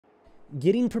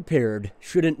Getting prepared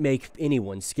shouldn't make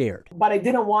anyone scared. But I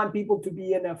didn't want people to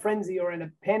be in a frenzy or in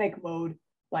a panic mode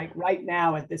like right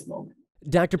now at this moment.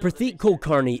 Dr. Pratik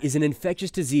Kulkarni is an infectious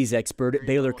disease expert at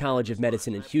Baylor College of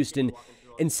Medicine in Houston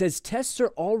and says tests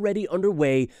are already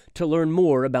underway to learn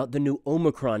more about the new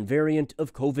Omicron variant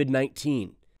of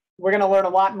COVID-19. We're going to learn a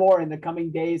lot more in the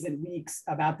coming days and weeks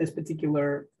about this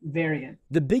particular variant.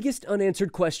 The biggest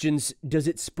unanswered questions: does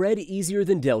it spread easier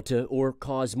than Delta or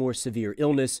cause more severe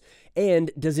illness? And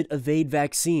does it evade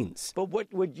vaccines? But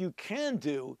what you can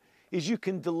do is you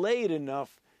can delay it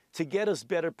enough to get us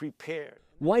better prepared.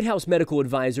 White House medical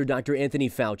advisor Dr.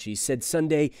 Anthony Fauci said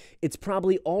Sunday it's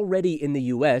probably already in the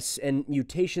U.S. and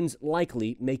mutations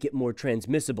likely make it more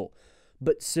transmissible.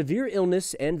 But severe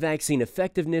illness and vaccine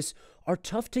effectiveness are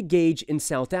tough to gauge in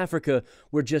South Africa,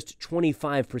 where just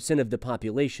 25% of the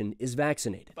population is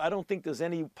vaccinated. I don't think there's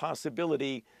any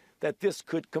possibility that this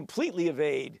could completely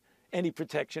evade any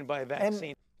protection by a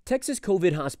vaccine. Texas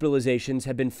COVID hospitalizations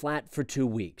have been flat for 2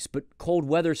 weeks, but cold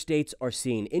weather states are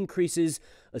seeing increases,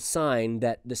 a sign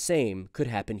that the same could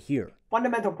happen here.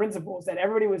 Fundamental principles that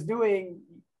everybody was doing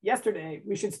yesterday,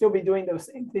 we should still be doing those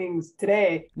same things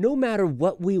today. No matter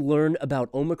what we learn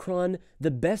about Omicron, the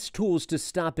best tools to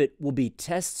stop it will be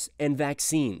tests and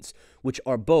vaccines, which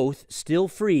are both still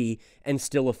free and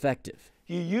still effective.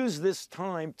 You use this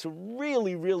time to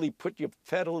really put your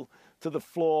pedal to the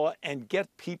floor and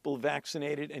get people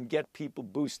vaccinated and get people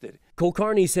boosted.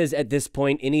 Kulkarni says at this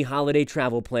point, any holiday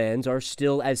travel plans are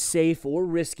still as safe or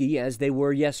risky as they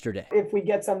were yesterday. If we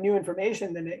get some new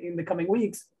information then in the coming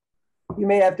weeks, you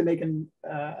may have to make an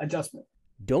adjustment.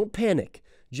 Don't panic.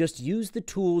 Just use the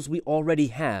tools we already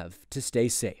have to stay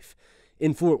safe.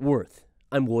 In Fort Worth,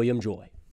 I'm William Joy.